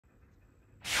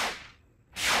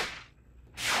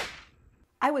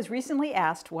I was recently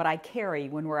asked what I carry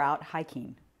when we're out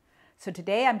hiking. So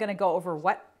today I'm going to go over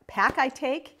what pack I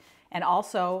take and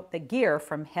also the gear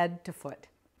from head to foot.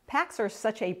 Packs are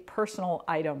such a personal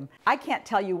item. I can't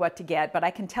tell you what to get, but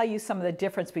I can tell you some of the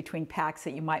difference between packs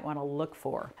that you might want to look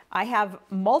for. I have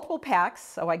multiple packs,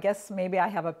 so I guess maybe I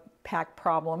have a pack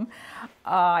problem.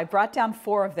 I brought down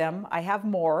 4 of them. I have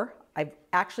more. I've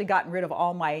actually gotten rid of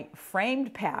all my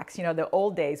framed packs, you know, the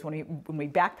old days when we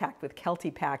backpacked with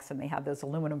Kelty packs and they have those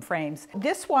aluminum frames.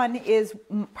 This one is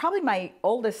probably my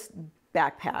oldest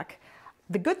backpack.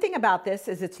 The good thing about this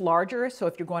is it's larger, so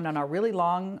if you're going on a really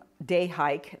long day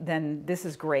hike, then this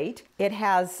is great. It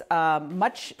has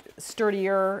much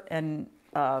sturdier and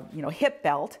hip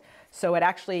belt, so it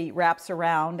actually wraps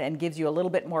around and gives you a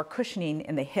little bit more cushioning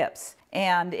in the hips.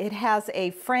 And it has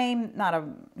a frame,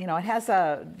 it has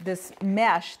this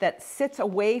mesh that sits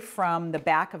away from the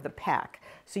back of the pack,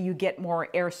 so you get more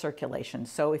air circulation.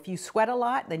 So if you sweat a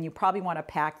lot, then you probably want a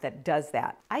pack that does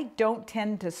that. I don't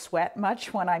tend to sweat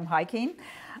much when I'm hiking,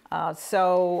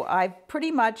 so I've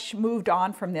pretty much moved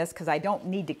on from this because I don't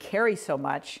need to carry so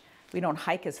much. We don't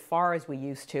hike as far as we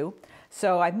used to.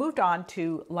 So I've moved on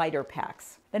to lighter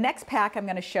packs. The next pack I'm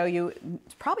going to show you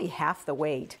is probably half the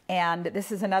weight. And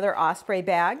this is another Osprey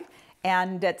bag.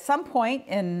 And at some point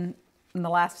in the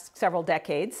last several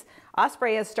decades,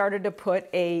 Osprey has started to put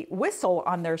a whistle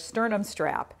on their sternum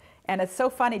strap. And it's so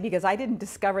funny because I didn't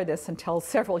discover this until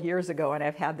several years ago, and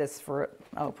I've had this for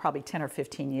probably 10 or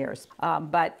 15 years.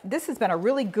 But this has been a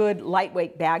really good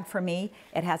lightweight bag for me.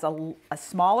 It has a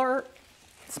smaller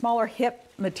hip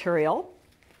material,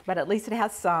 but at least it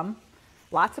has some.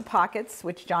 Lots of pockets,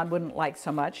 which John wouldn't like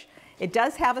so much. It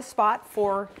does have a spot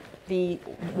for the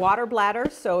water bladder,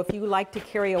 so if you like to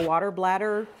carry a water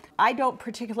bladder, I don't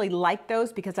particularly like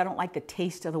those because I don't like the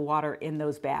taste of the water in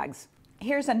those bags.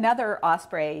 Here's another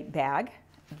Osprey bag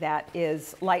that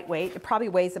is lightweight. It probably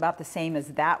weighs about the same as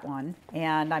that one,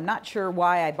 and I'm not sure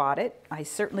why I bought it. I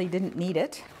certainly didn't need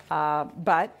it,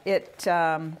 but it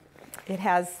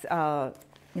has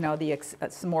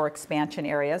some more expansion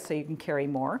areas so you can carry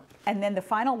more. And then the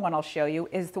final one I'll show you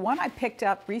is the one I picked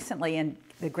up recently in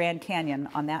the Grand Canyon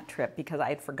on that trip because I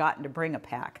had forgotten to bring a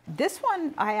pack. This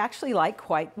one I actually like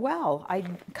quite well.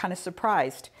 I'm kind of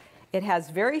surprised. It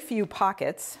has very few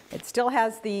pockets. It still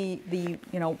has the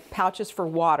pouches for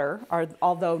water,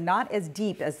 although not as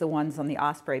deep as the ones on the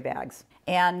Osprey bags.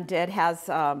 And it has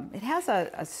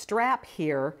a strap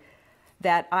here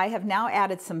that I have now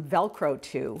added some Velcro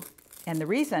to. And the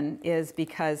reason is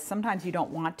because sometimes you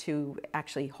don't want to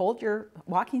actually hold your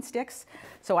walking sticks.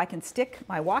 So I can stick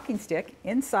my walking stick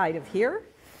inside of here,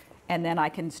 and then I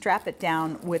can strap it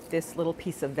down with this little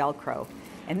piece of Velcro.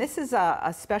 And this is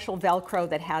a special Velcro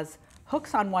that has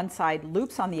hooks on one side,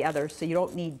 loops on the other, so you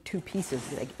don't need 2 pieces.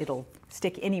 It'll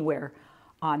stick anywhere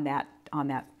on that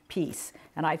piece.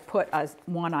 And I put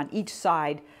one on each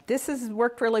side. This has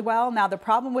worked really well. Now the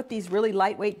problem with these really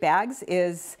lightweight bags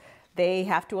is they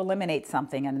have to eliminate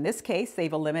something, and in this case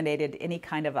they've eliminated any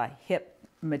kind of a hip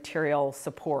material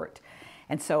support.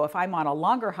 And so if I'm on a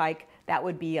longer hike, that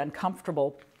would be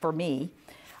uncomfortable for me.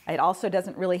 It also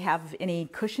doesn't really have any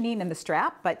cushioning in the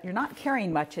strap, but you're not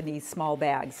carrying much in these small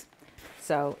bags.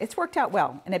 So it's worked out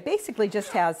well. And it basically just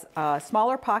has a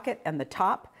smaller pocket and the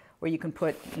top where you can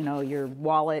put your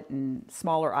wallet and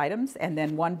smaller items, and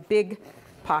then one big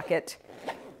pocket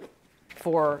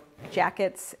for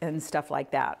jackets and stuff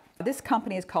like that. This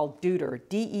company is called Deuter,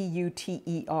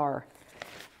 D-E-U-T-E-R.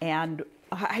 And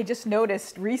I just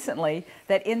noticed recently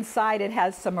that inside it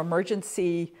has some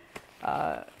emergency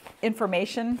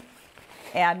information.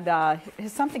 And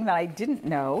it's something that I didn't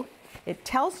know. It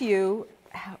tells you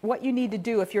what you need to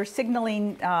do if you're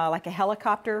signaling like a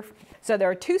helicopter. So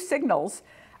there are 2 signals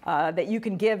that you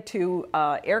can give to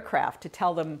aircraft to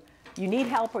tell them you need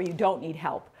help or you don't need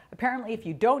help. Apparently, if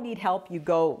you don't need help, you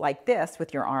go like this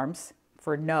with your arms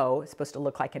for no. It's supposed to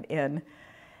look like an N.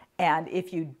 And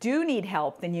if you do need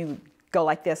help, then you go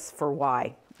like this for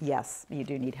Y. Yes, you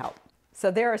do need help. So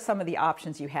there are some of the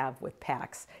options you have with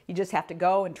packs. You just have to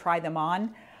go and try them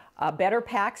on. Better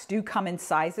packs do come in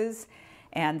sizes,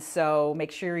 and so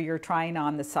make sure you're trying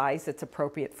on the size that's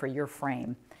appropriate for your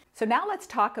frame. So now let's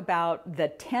talk about the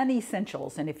 10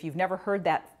 essentials. And if you've never heard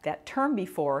that term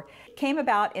before, it came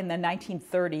about in the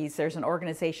 1930s. There's an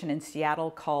organization in Seattle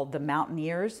called the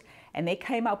Mountaineers, and they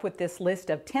came up with this list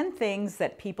of 10 things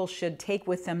that people should take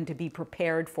with them to be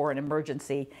prepared for an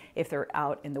emergency if they're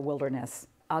out in the wilderness.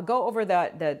 I'll go over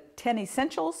the 10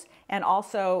 essentials and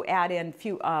also add in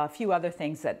a few other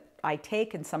things that I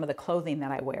take and some of the clothing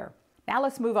that I wear. Now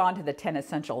let's move on to the 10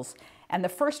 essentials. And the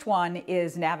first one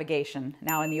is navigation.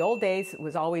 Now in the old days, it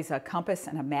was always a compass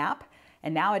and a map.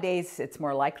 And nowadays, it's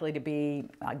more likely to be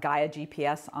Gaia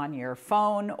GPS on your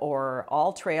phone or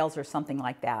All Trails or something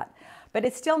like that. But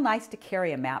it's still nice to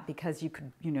carry a map because you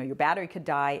could, your battery could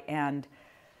die, and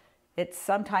it's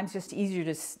sometimes just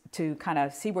easier to kind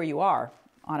of see where you are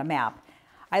on a map.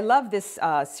 I love this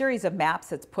series of maps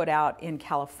that's put out in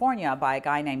California by a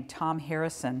guy named Tom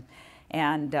Harrison.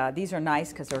 And these are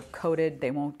nice because they're coated.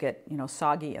 They won't get,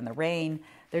 soggy in the rain.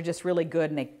 They're just really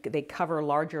good, and they cover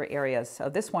larger areas. So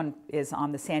this one is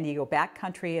on the San Diego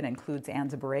backcountry. It includes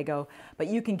Anza Borrego, but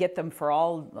you can get them for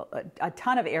a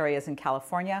ton of areas in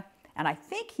California. And I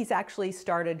think he's actually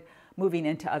started moving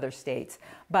into other states.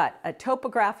 But a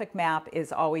topographic map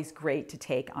is always great to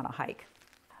take on a hike.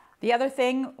 The other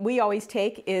thing we always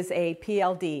take is a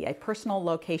PLD, a personal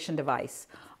location device.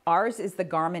 Ours is the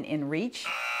Garmin InReach.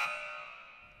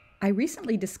 I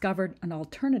recently discovered an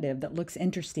alternative that looks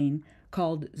interesting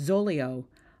called Zoleo.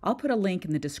 I'll put a link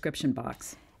in the description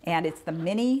box. And it's the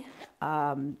Mini.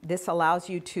 This allows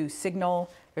you to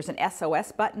signal. There's an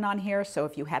SOS button on here, so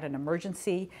if you had an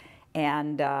emergency,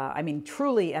 and I mean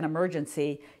truly an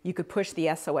emergency, you could push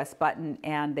the SOS button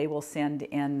and they will send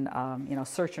in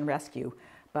search and rescue.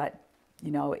 But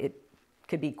it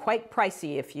could be quite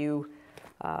pricey if you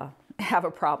have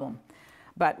a problem.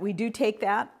 But we do take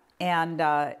that, and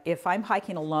if I'm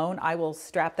hiking alone, I will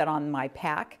strap that on my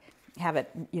pack, have it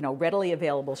readily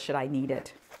available should I need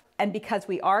it. And because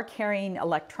we are carrying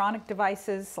electronic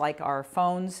devices like our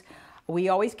phones, we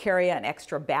always carry an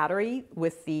extra battery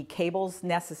with the cables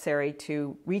necessary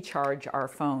to recharge our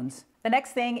phones. The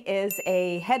next thing is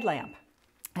a headlamp.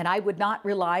 And I would not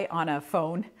rely on a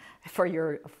phone for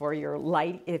your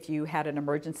light if you had an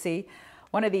emergency.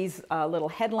 One of these little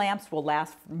headlamps will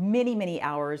last many, many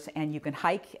hours, and you can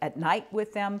hike at night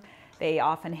with them. They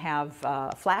often have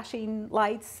flashing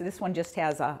lights. This one just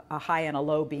has a high and a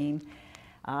low beam.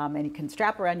 And you can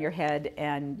strap around your head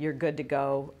and you're good to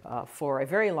go for a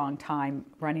very long time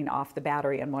running off the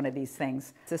battery on one of these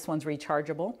things. This one's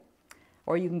rechargeable,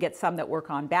 or you can get some that work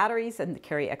on batteries and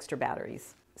carry extra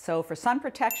batteries. So for sun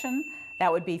protection,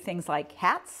 that would be things like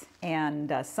hats and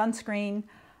sunscreen,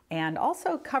 and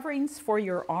also coverings for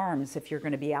your arms if you're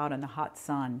going to be out in the hot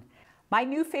sun. My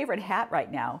new favorite hat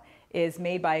right now is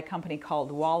made by a company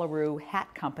called Wallaroo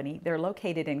Hat Company. They're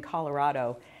located in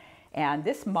Colorado. And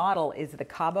this model is the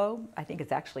Cabo. I think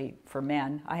it's actually for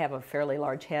men. I have a fairly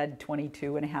large head,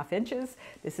 22.5 inches.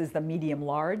 This is the medium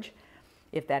large,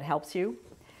 if that helps you.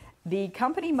 The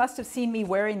company must have seen me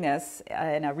wearing this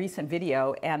in a recent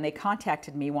video, and they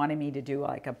contacted me wanting me to do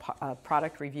like a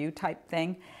product review type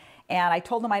thing. And I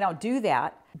told them I don't do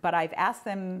that, but I've asked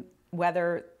them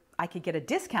whether I could get a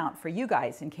discount for you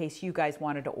guys in case you guys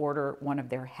wanted to order one of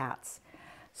their hats.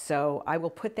 So I will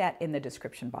put that in the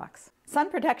description box. Sun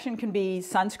protection can be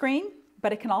sunscreen,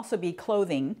 but it can also be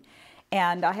clothing.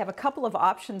 And I have a couple of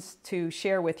options to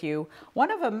share with you. One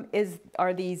of them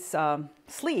are these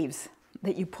sleeves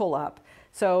that you pull up.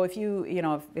 So if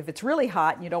if it's really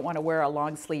hot and you don't want to wear a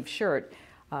long sleeve shirt,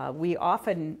 we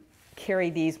often carry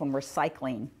these when we're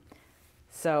cycling.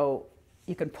 So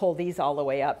you can pull these all the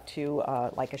way up to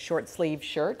like a short sleeve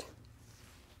shirt.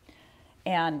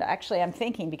 And actually I'm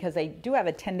thinking, because they do have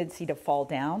a tendency to fall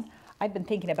down, I've been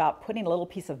thinking about putting a little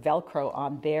piece of Velcro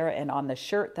on there and on the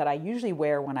shirt that I usually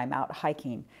wear when I'm out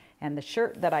hiking. And the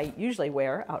shirt that I usually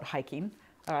wear out hiking,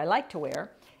 or I like to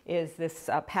wear, is this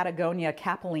Patagonia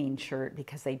Capilene shirt,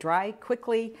 because they dry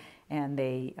quickly and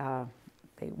they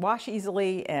wash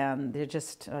easily, and they're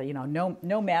just,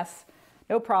 no mess,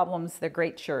 no problems. They're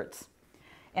great shirts.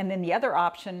 And then the other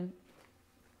option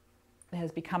that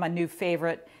has become a new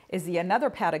favorite is another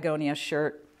Patagonia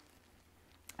shirt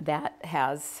that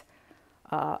has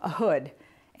a hood.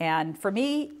 And for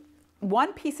me,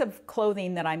 one piece of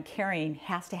clothing that I'm carrying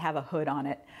has to have a hood on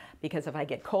it, because if I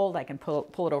get cold, I can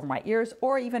pull it over my ears,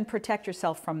 or even protect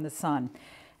yourself from the sun.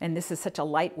 And this is such a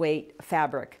lightweight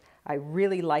fabric. I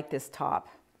really like this top.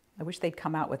 I wish they'd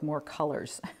come out with more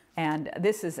colors. And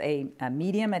this is a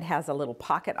medium. It has a little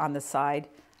pocket on the side,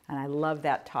 and I love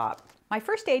that top. My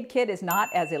first aid kit is not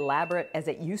as elaborate as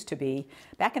it used to be.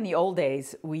 Back in the old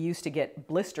days, we used to get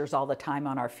blisters all the time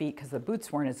on our feet because the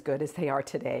boots weren't as good as they are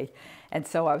today. And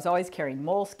so I was always carrying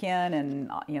moleskin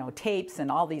and tapes and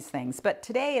all these things. But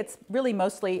today it's really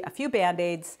mostly a few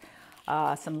Band-Aids,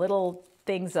 some little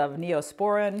things of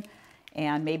Neosporin,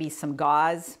 and maybe some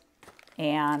gauze.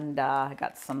 And I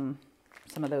got some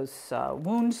of those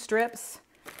wound strips,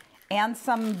 and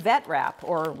some vet wrap,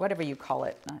 or whatever you call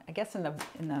it. I guess in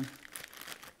the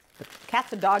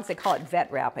cats and dogs, they call it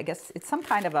vet wrap. I guess it's some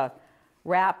kind of a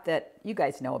wrap that you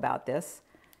guys know about this.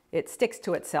 It sticks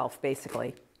to itself,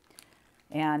 basically.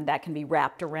 And that can be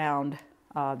wrapped around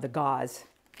the gauze.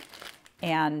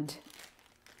 And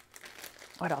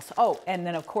what else? Oh, and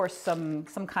then of course some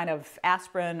kind of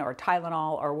aspirin or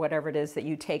Tylenol or whatever it is that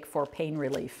you take for pain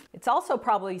relief. It's also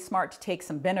probably smart to take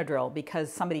some Benadryl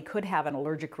because somebody could have an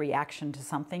allergic reaction to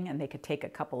something and they could take a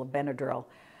couple of Benadryl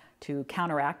to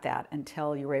counteract that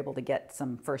until you're able to get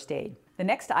some first aid. The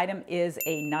next item is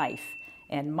a knife.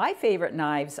 And my favorite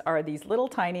knives are these little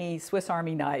tiny Swiss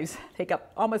Army knives. Take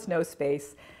up almost no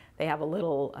space. They have a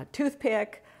little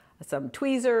toothpick, some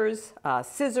tweezers,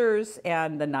 scissors,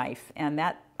 and the knife. And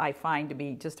that I find to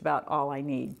be just about all I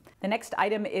need. The next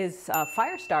item is a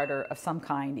fire starter of some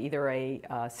kind, either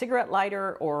a cigarette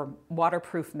lighter or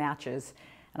waterproof matches.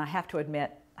 And I have to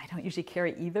admit, I don't usually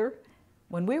carry either.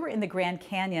 When we were in the Grand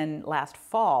Canyon last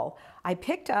fall, I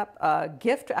picked up a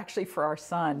gift actually for our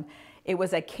son. It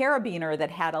was a carabiner that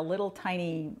had a little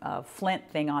tiny flint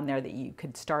thing on there that you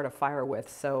could start a fire with.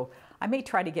 So I may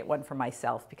try to get one for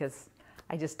myself because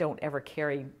I just don't ever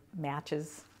carry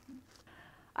matches.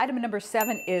 Item number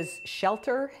 7 is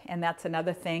shelter, and that's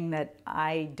another thing that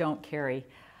I don't carry.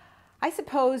 I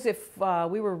suppose if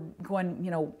we were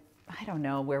going, I don't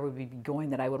know where we would be going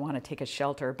that I would want to take a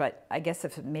shelter, but I guess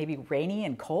if it may be rainy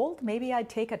and cold, maybe I'd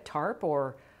take a tarp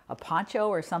or a poncho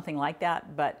or something like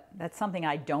that, but that's something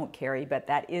I don't carry, but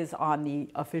that is on the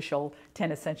official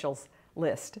 10 essentials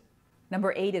list.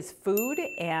 Number 8 is food,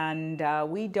 and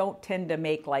we don't tend to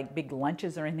make like big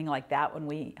lunches or anything like that when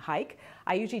we hike.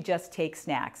 I usually just take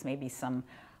snacks, maybe some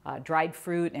dried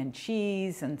fruit and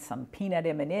cheese and some peanut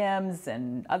M&Ms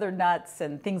and other nuts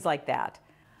and things like that.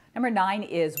 Number 9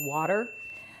 is water,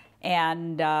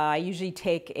 and I usually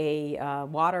take a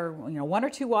water, 1 or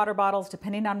 2 water bottles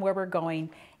depending on where we're going,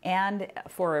 and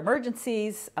for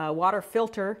emergencies, a water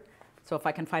filter. So if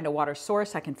I can find a water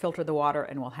source, I can filter the water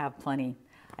and we'll have plenty.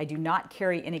 I do not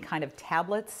carry any kind of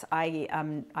tablets. I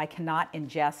cannot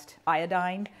ingest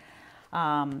iodine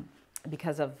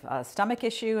because of a stomach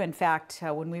issue. In fact,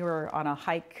 when we were on a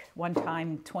hike one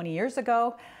time 20 years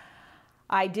ago,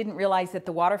 I didn't realize that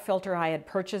the water filter I had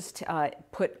purchased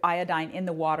put iodine in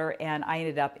the water, and I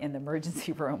ended up in the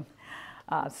emergency room.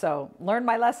 So learned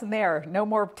my lesson there. No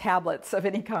more tablets of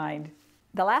any kind.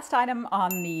 The last item on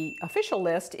the official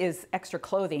list is extra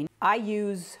clothing. I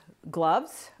use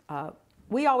gloves.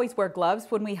 We always wear gloves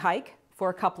when we hike for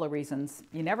a couple of reasons.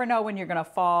 You never know when you're going to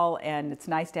fall, and it's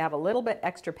nice to have a little bit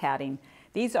extra padding.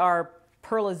 These are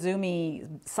Perla Zumi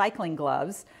cycling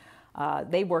gloves.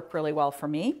 They work really well for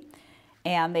me.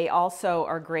 And they also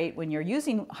are great when you're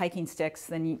using hiking sticks,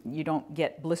 then you don't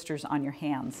get blisters on your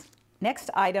hands. Next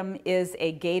item is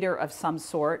a gaiter of some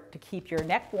sort to keep your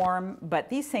neck warm, but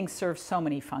these things serve so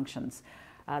many functions.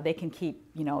 They can keep,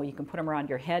 you can put them around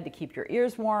your head to keep your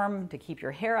ears warm, to keep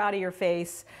your hair out of your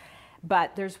face.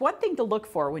 But there's one thing to look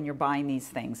for when you're buying these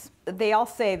things. They all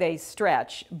say they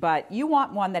stretch, but you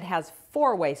want one that has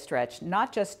 4-way stretch,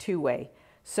 not just 2-way.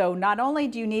 So not only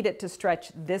do you need it to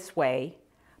stretch this way,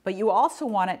 but you also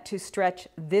want it to stretch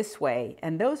this way,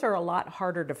 and those are a lot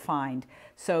harder to find.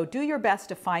 So do your best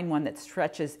to find one that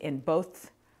stretches in both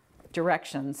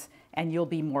directions, and you'll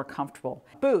be more comfortable.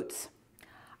 Boots.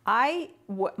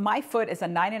 My foot is a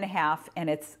 9.5,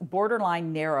 and it's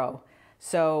borderline narrow.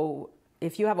 So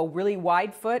if you have a really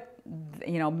wide foot,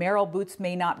 Merrell boots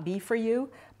may not be for you,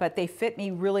 but they fit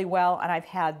me really well, and I've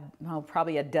had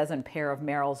probably a dozen pair of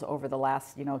Merrells over the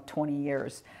last 20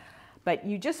 years. But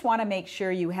you just want to make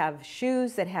sure you have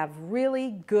shoes that have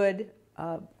really good,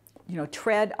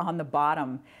 tread on the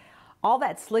bottom. All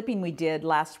that slipping we did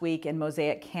last week in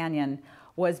Mosaic Canyon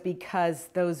was because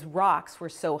those rocks were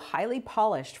so highly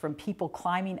polished from people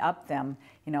climbing up them,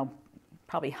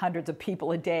 probably hundreds of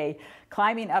people a day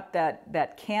climbing up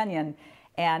that canyon,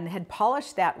 and had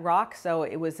polished that rock so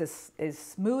it was as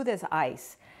smooth as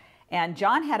ice. And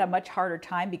John had a much harder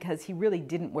time because he really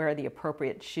didn't wear the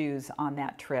appropriate shoes on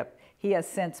that trip. He has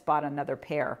since bought another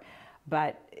pair,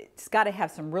 but it's got to have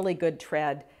some really good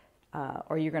tread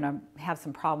or you're going to have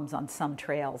some problems on some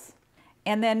trails.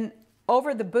 And then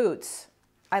over the boots,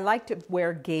 I like to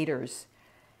wear gaiters.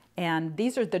 And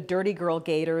these are the Dirty Girl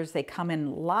gaiters. They come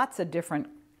in lots of different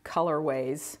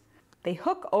colorways. They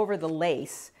hook over the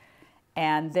lace,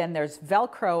 and then there's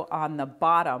Velcro on the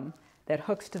bottom that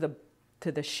hooks to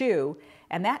the shoe,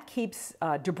 and that keeps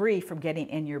debris from getting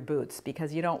in your boots,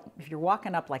 because if you're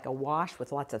walking up like a wash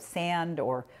with lots of sand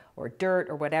or dirt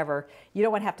or whatever, you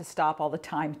don't want to have to stop all the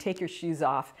time, take your shoes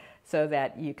off so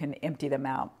that you can empty them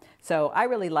out. So I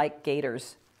really like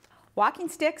gaiters. Walking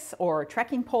sticks, or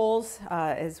trekking poles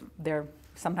as they're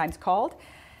sometimes called,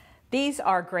 these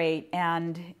are great,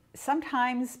 and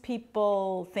sometimes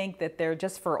people think that they're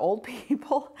just for old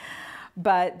people.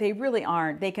 but they really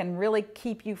aren't. They can really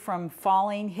keep you from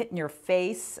falling, hitting your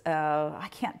face. I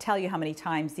can't tell you how many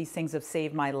times these things have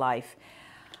saved my life.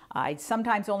 I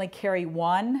sometimes only carry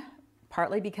one,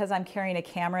 partly because I'm carrying a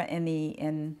camera in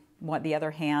the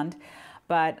other hand.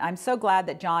 But I'm so glad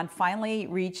that John finally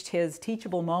reached his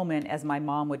teachable moment, as my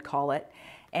mom would call it,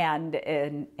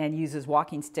 and uses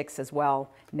walking sticks as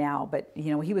well now. But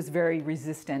you know, he was very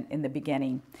resistant in the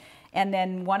beginning. And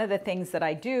then one of the things that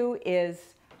I do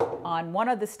is on one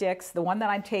of the sticks, the one that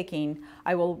I'm taking,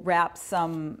 I will wrap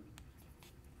some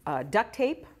duct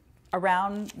tape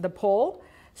around the pole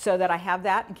so that I have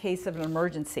that in case of an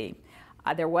emergency.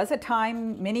 There was a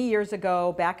time many years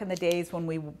ago, back in the days when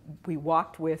we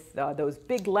walked with those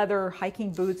big leather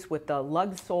hiking boots with the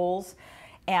lug soles,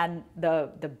 and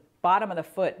the bottom of the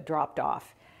foot dropped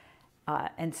off.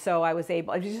 And so I was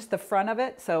able, it was just the front of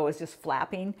it, so it was just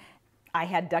flapping. I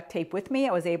had duct tape with me.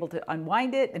 I was able to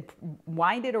unwind it and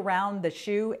wind it around the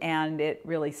shoe, and it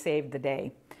really saved the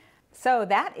day. So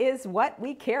that is what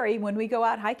we carry when we go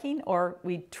out hiking, or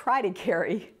we try to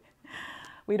carry.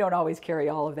 We don't always carry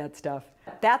all of that stuff.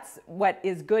 That's what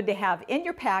is good to have in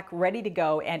your pack, ready to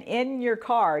go, and in your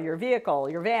car, your vehicle,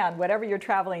 your van, whatever you're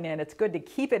traveling in, it's good to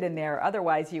keep it in there.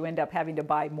 Otherwise, you end up having to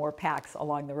buy more packs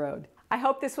along the road. I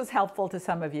hope this was helpful to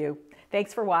some of you.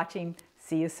 Thanks for watching.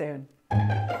 See you soon.